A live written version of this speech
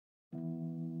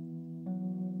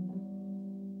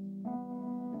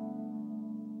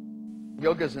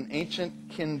Yoga is an ancient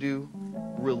Hindu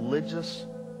religious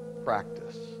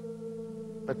practice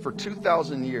that for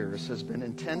 2,000 years has been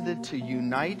intended to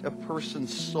unite a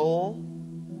person's soul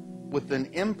with an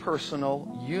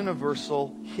impersonal,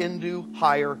 universal Hindu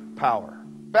higher power.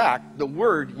 In fact, the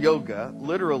word yoga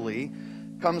literally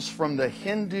comes from the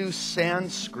Hindu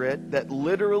Sanskrit that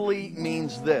literally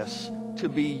means this, to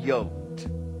be yoked.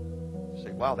 You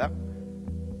say, wow, that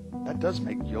does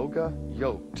make yoga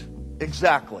yoked.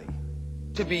 Exactly.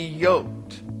 To be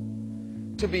yoked.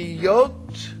 To be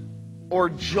yoked or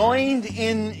joined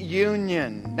in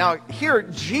union. Now here,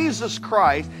 Jesus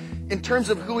Christ, in terms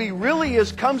of who he really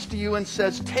is, comes to you and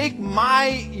says, take my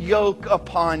yoke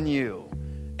upon you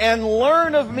and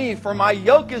learn of me, for my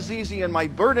yoke is easy and my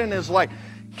burden is light.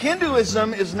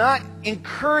 Hinduism is not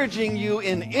encouraging you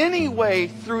in any way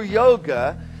through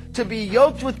yoga to be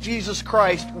yoked with Jesus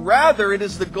Christ. Rather, it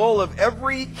is the goal of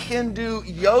every Hindu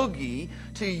yogi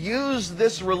to use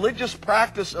this religious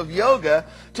practice of yoga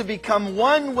to become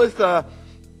one with a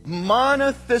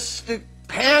monotheistic,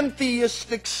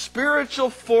 pantheistic, spiritual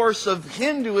force of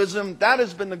Hinduism. That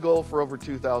has been the goal for over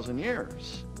 2,000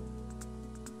 years.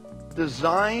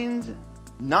 Designed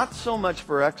not so much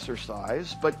for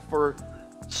exercise, but for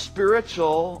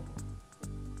spiritual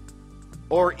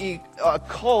or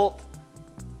occult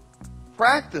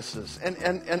practices.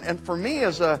 And for me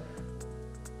as a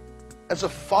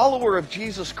follower of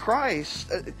Jesus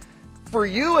Christ, for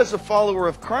you as a follower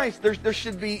of Christ, there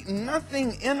should be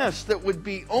nothing in us that would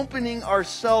be opening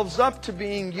ourselves up to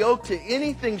being yoked to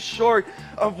anything short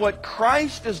of what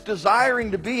Christ is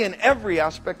desiring to be in every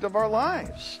aspect of our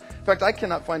lives. In fact, I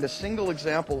cannot find a single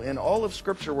example in all of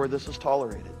Scripture where this is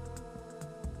tolerated.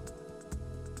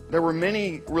 There were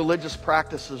many religious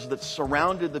practices that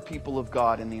surrounded the people of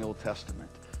God in the Old Testament,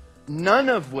 none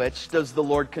of which does the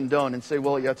Lord condone and say,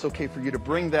 well, yeah, it's okay for you to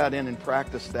bring that in and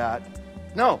practice that.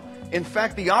 No. In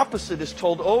fact, the opposite is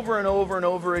told over and over and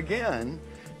over again,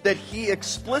 that he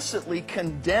explicitly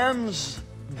condemns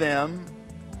them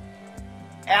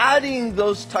adding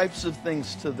those types of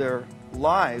things to their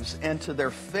lives and to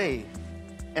their faith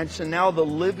and to now the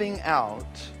living out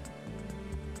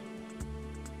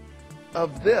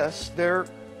of this, their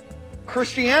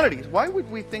Christianity. Why would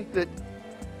we think that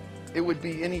it would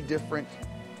be any different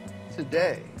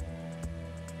today,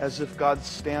 as if God's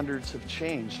standards have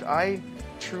changed? I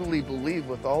truly believe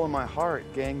with all of my heart,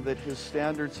 gang, that his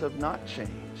standards have not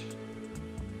changed.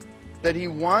 That he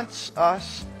wants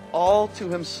us all to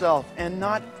himself and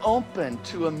not open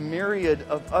to a myriad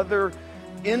of other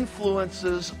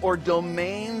influences or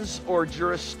domains or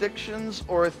jurisdictions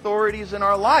or authorities in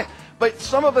our life. But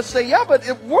some of us say, yeah, but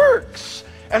it works.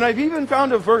 And I've even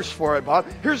found a verse for it, Bob.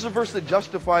 Here's the verse that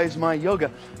justifies my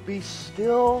yoga. Be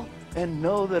still and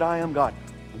know that I am God.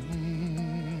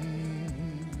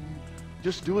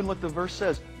 Just doing what the verse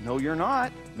says. No, you're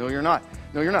not. No, you're not.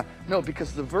 No, you're not. No,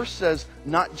 because the verse says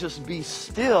not just be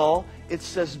still, it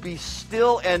says be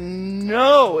still and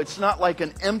know. It's not like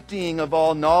an emptying of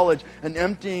all knowledge, an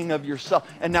emptying of yourself,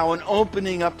 and now an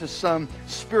opening up to some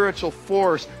spiritual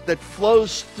force that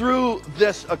flows through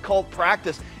this occult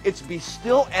practice. It's be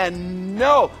still and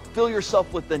know. Fill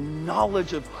yourself with the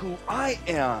knowledge of who I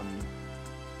am.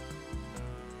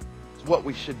 It's what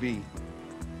we should be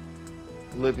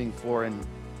living for and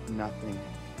nothing